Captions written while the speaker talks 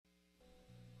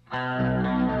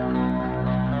Machine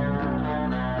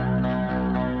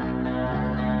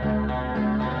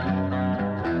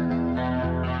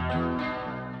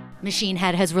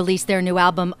Head has released their new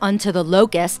album, Unto the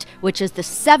Locust, which is the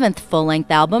 7th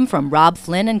full-length album from Robb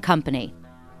Flynn and company.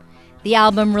 The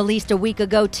album, released a week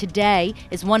ago today,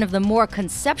 is one of the more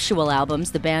conceptual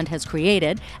albums the band has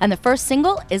created, and the first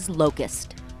single is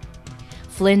Locust.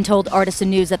 Flynn told Artisan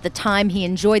News at the time he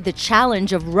enjoyed the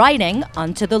challenge of writing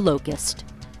Unto the Locust.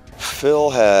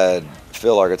 Phil,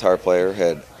 our guitar player,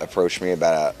 had approached me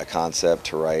about a concept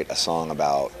to write a song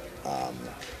about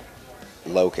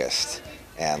locust.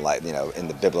 And in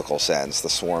the biblical sense, the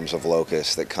swarms of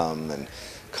locusts that come and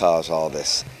cause all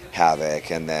this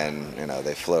havoc, and then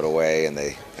they float away and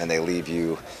they leave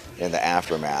you in the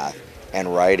aftermath.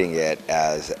 And writing it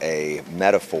as a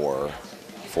metaphor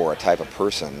for a type of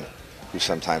person who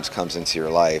sometimes comes into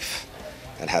your life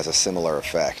and has a similar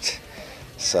effect.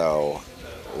 So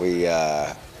we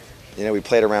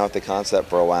played around with the concept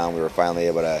for a while, and we were finally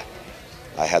able to.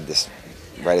 I had this.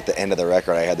 Right at the end of the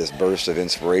record, I had this burst of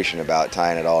inspiration about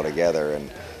tying it all together,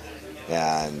 and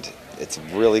it's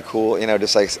really cool.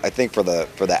 Just like I think for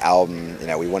the album,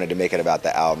 we wanted to make it about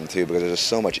the album too, because there's just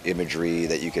so much imagery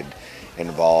that you could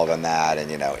involve in that,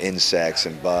 and insects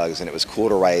and bugs, and it was cool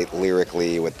to write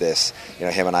lyrically with this.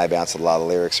 Him and I bounced a lot of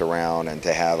lyrics around, and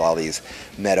to have all these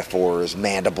metaphors,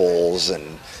 mandibles,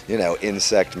 and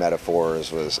insect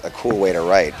metaphors was a cool way to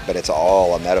write. But it's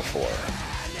all a metaphor.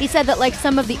 He said that like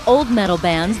some of the old metal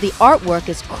bands, the artwork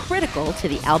is critical to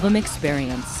the album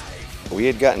experience. We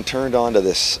had gotten turned on to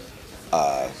this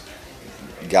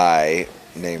guy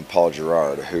named Paul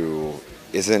Gerard, who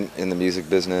isn't in the music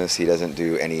business. He doesn't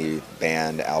do any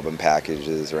band album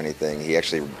packages or anything. He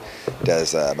actually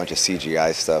does a bunch of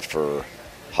CGI stuff for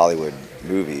Hollywood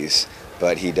movies,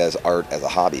 but he does art as a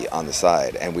hobby on the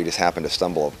side. And we just happened to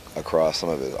stumble across some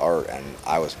of his art, and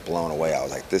I was blown away. I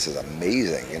was like, this is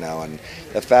amazing, and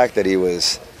the fact that he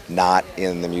was not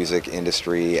in the music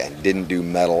industry and didn't do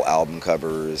metal album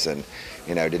covers, and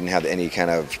didn't have any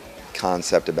kind of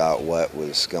concept about what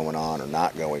was going on or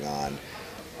not going on,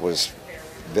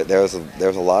 there was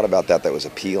a lot about that was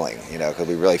appealing, because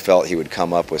we really felt he would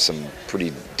come up with some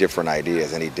pretty different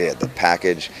ideas, and he did. The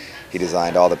package, he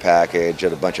designed all the package,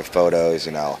 had a bunch of photos,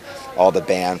 all the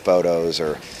band photos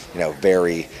are,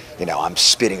 very, I'm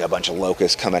spitting a bunch of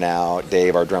locusts coming out.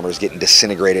 Dave, our drummer, is getting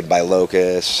disintegrated by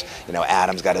locusts.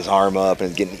 Adam's got his arm up and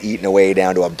is getting eaten away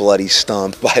down to a bloody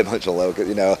stump by a bunch of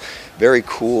locusts. Very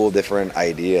cool, different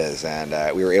ideas,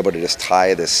 and we were able to just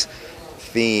tie this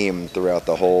theme throughout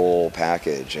the whole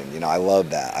package, and I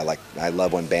love that. I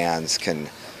love when bands can,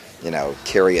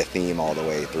 carry a theme all the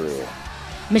way through.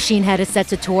 Machine Head is set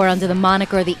to tour under the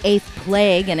moniker The Eighth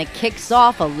Plague, and it kicks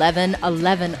off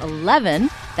 11/11/11.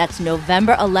 That's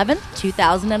November 11th,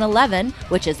 2011,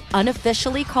 which is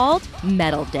unofficially called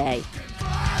Metal Day.